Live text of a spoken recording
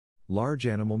Large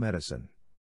animal medicine.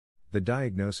 The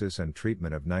diagnosis and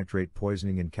treatment of nitrate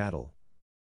poisoning in cattle.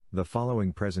 The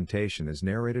following presentation is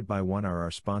narrated by one of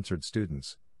our sponsored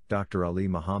students, Dr. Ali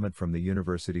Muhammad from the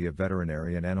University of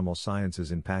Veterinary and Animal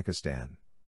Sciences in Pakistan.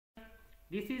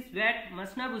 This is Vet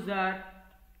Masna Buzar.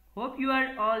 Hope you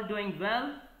are all doing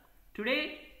well.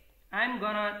 Today I'm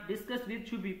gonna discuss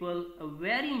with you people a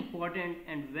very important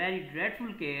and very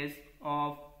dreadful case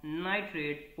of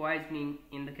nitrate poisoning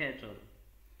in the cattle.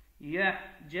 Yeah,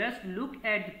 just look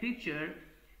at the picture.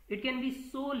 It can be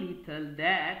so lethal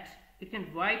that it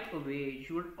can wipe away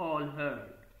your all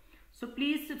hurt. So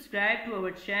please subscribe to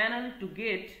our channel to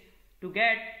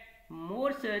get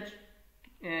more such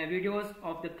videos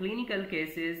of the clinical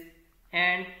cases,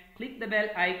 and click the bell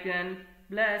icon,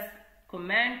 plus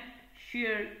comment,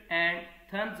 share and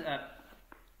thumbs up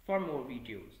for more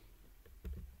videos.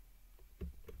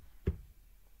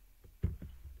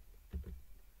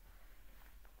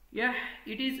 Yeah,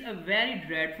 it is a very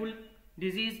dreadful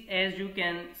disease, as you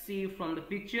can see from the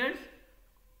pictures.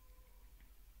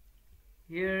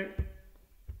 Here,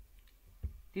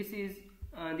 these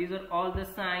are all the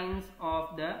signs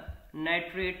of the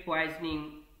nitrate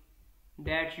poisoning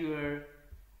that your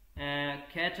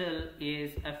cattle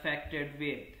is affected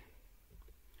with.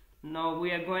 Now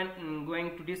we are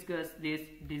going to discuss this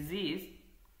disease.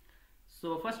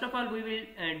 So first of all, we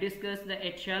will discuss the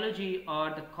etiology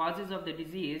or the causes of the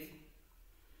disease.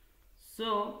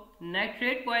 So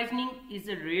nitrate poisoning is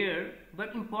a rare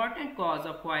but important cause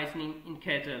of poisoning in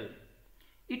cattle.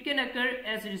 It can occur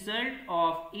as a result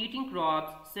of eating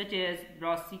crops such as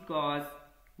brassicas,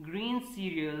 green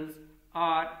cereals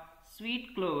or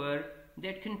sweet clover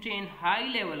that contain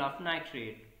high level of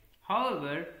nitrate.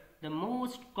 However, the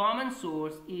most common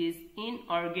source is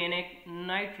inorganic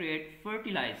nitrate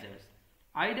fertilizers,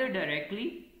 either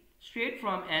directly straight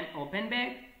from an open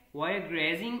bag, via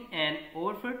grazing an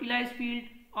over-fertilized field,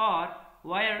 or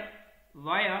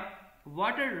via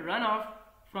water runoff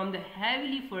from the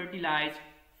heavily fertilized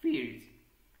fields.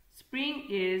 Spring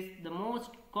is the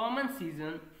most common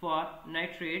season for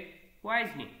nitrate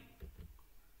poisoning.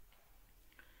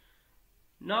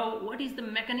 Now, what is the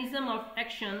mechanism of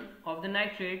action of the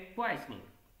nitrate poisoning?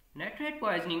 Nitrate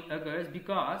poisoning occurs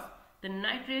because the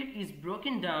nitrate is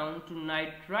broken down to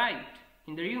nitrite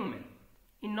in the rumen.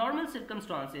 In normal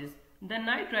circumstances, the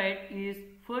nitrite is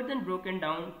further broken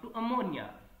down to ammonia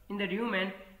in the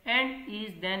rumen and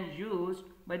is then used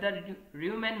by the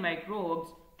rumen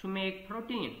microbes to make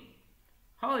protein.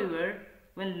 However,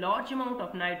 when large amount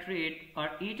of nitrate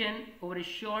are eaten over a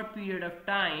short period of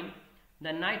time,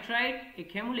 the nitrite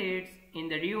accumulates in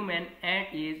the rumen and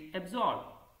is absorbed.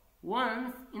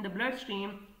 Once in the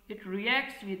bloodstream, it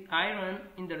reacts with iron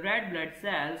in the red blood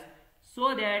cells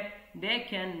so that they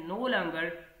can no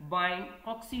longer bind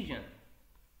oxygen.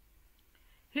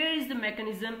 Here is the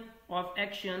mechanism of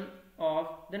action of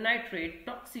the nitrate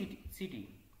toxicity.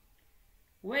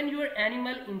 When your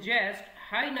animal ingests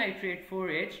high nitrate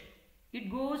forage,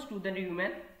 it goes to the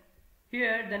rumen.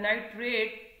 Here the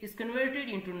nitrate is converted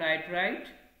into nitrite,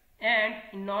 and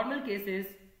in normal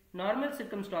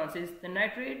circumstances, the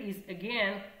nitrate is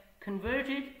again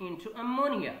converted into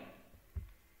ammonia.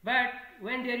 But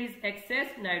when there is excess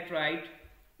nitrite,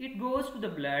 it goes to the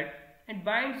blood and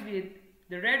binds with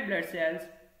the red blood cells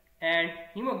and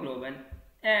hemoglobin,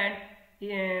 and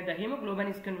the hemoglobin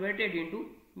is converted into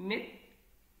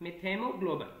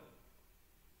methemoglobin.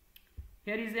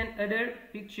 Here is another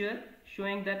picture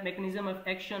showing that mechanism of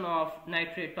action of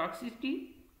nitrate toxicity.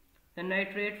 The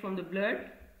nitrate from the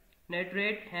blood,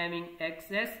 nitrate having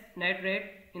excess nitrate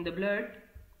in the blood,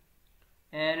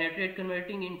 and nitrate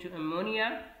converting into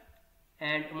ammonia,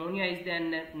 and ammonia is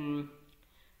then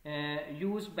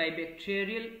used by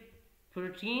bacterial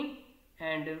protein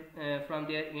and from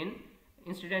there in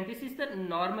incident. This is the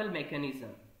normal mechanism.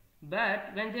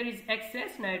 But when there is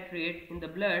excess nitrate in the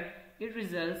blood, it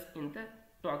results in the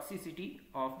toxicity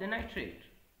of the nitrate.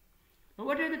 Now,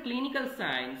 what are the clinical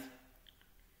signs?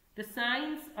 The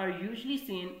signs are usually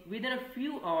seen within a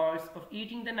few hours of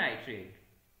eating the nitrate.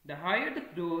 The higher the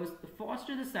dose, the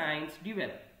faster the signs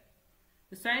develop.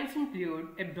 The signs include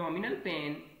abdominal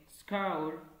pain,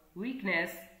 scour,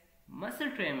 weakness,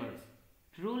 muscle tremors,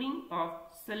 drooling of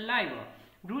saliva.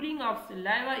 Drooling of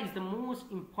saliva is the most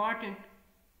important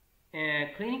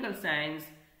clinical signs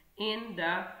in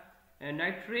the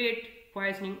nitrate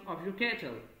poisoning of your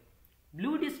cattle.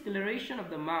 Blue discoloration of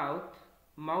the mouth,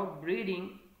 mouth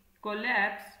bleeding,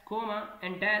 collapse, coma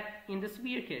and death in the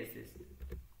severe cases.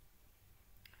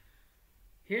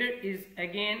 Here is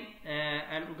again,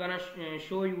 I'm gonna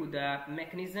show you the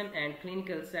mechanism and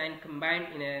clinical sign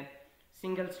combined in a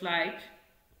single slide.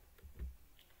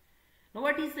 Now,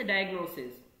 what is the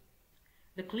diagnosis?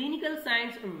 The clinical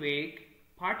signs are vague,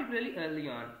 particularly early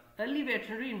on. Early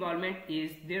veterinary involvement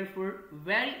is therefore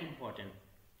very important.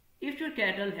 If your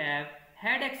cattle have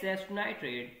had access to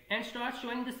nitrate and start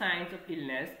showing the signs of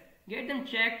illness, get them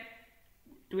checked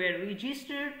to a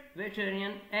registered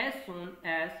veterinarian as soon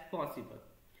as possible.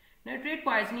 Nitrate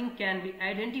poisoning can be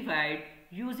identified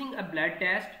using a blood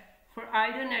test for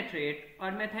either nitrate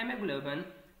or methemoglobin,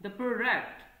 the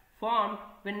product formed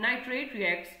when nitrate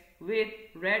reacts with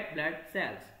red blood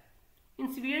cells.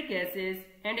 In severe cases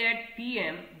and at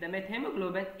PM, the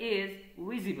methemoglobin is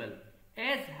visible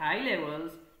as high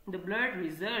levels in the blood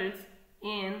results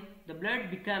in the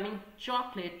blood becoming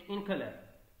chocolate in color.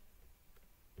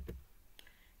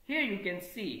 Here you can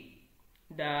see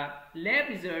the lab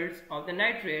results of the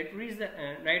nitrate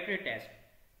test.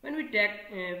 When we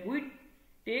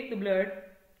take the blood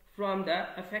from the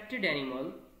affected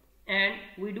animal and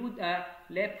we do the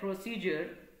lab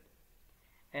procedure.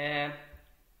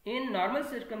 In normal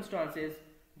circumstances,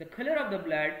 the color of the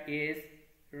blood is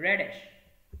reddish.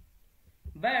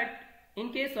 But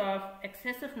in case of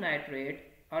excessive nitrate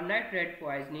or nitrate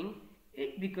poisoning,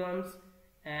 it becomes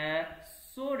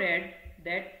so red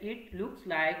that it looks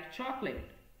like chocolate.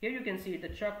 Here you can see the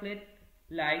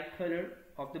chocolate-like color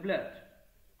of the blood.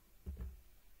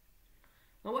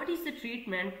 Now, what is the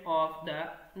treatment of the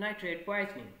nitrate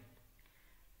poisoning?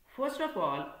 First of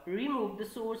all, remove the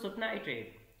source of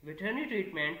nitrate. Veterinary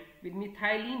treatment with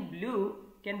methylene blue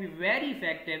can be very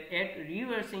effective at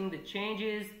reversing the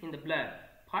changes in the blood,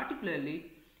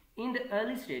 particularly in the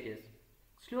early stages.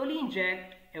 Slowly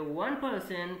inject a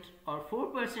 1% or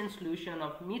 4% solution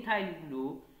of methylene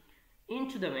blue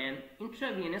into the vein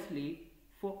intravenously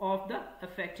of the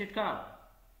affected cow.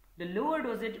 The lower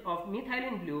dosage of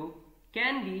methylene blue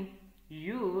can be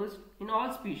used in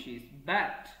all species,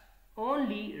 but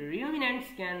only ruminants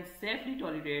can safely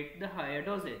tolerate the higher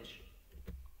dosage.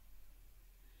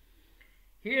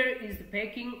 Here is the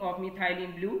packing of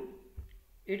methylene blue.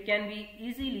 It can be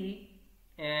easily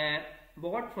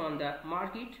bought from the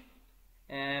market.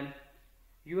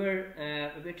 Your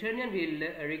veterinarian will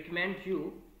recommend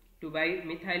you to buy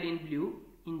methylene blue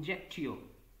injectio.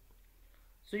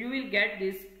 So you will get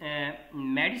this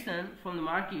medicine from the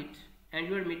market, and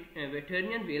your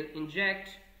veterinarian will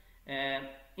inject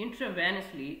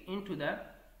intravenously into the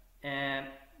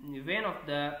vein of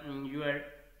the your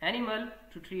animal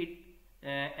to treat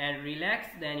and relax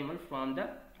the animal from the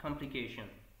complication,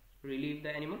 relieve the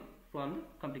animal from the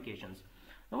complications.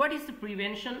 Now, what is the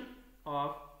prevention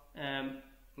of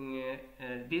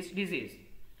this disease?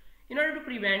 In order to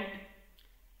prevent,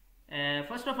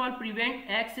 first of all, prevent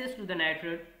access to the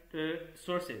nitrate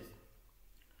sources.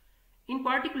 In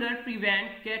particular,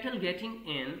 prevent cattle getting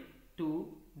into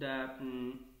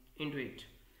it.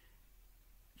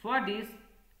 For this,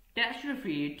 test your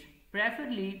feed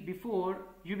preferably before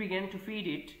you begin to feed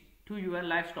it to your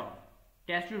livestock.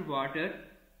 Test your water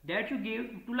that you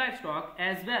give to livestock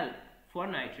as well for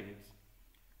nitrates.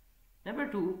 Number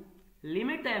 2,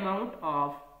 limit the amount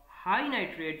of high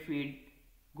nitrate feed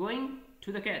going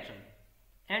to the cattle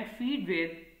and feed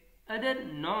with other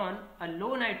non or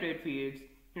low nitrate feeds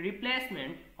in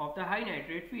replacement of the high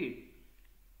nitrate feed.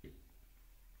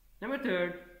 Number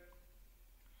 3,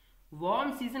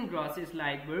 warm season grasses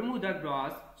like Bermuda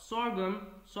grass, sorghum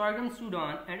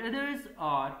Sudan and others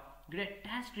are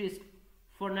greatest risk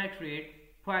for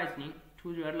nitrate poisoning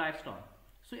to your livestock,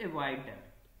 so avoid them.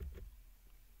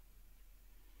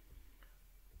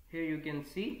 Here you can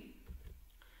see.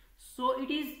 So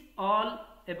it is all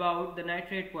about the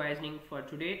nitrate poisoning for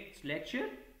today's lecture.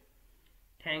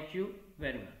 Thank you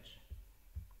very much.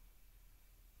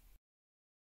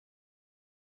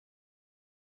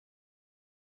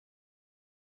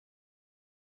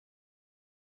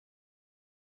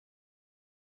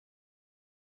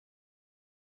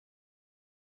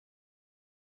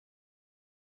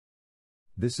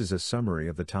 This is a summary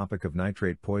of the topic of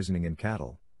nitrate poisoning in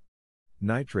cattle.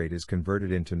 Nitrate is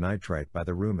converted into nitrite by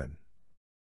the rumen.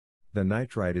 The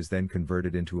nitrite is then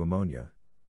converted into ammonia.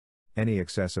 Any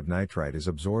excess of nitrite is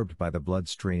absorbed by the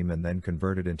bloodstream and then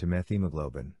converted into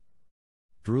methemoglobin.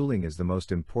 Drooling is the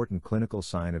most important clinical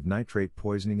sign of nitrate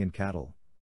poisoning in cattle.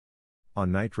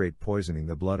 On nitrate poisoning,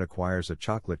 the blood acquires a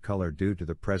chocolate color due to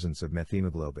the presence of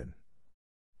methemoglobin.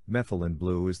 Methylene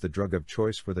blue is the drug of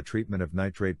choice for the treatment of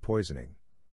nitrate poisoning.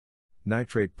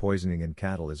 Nitrate poisoning in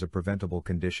cattle is a preventable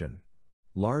condition.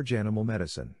 Large animal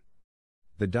medicine.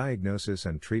 The diagnosis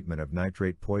and treatment of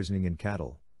nitrate poisoning in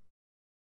cattle.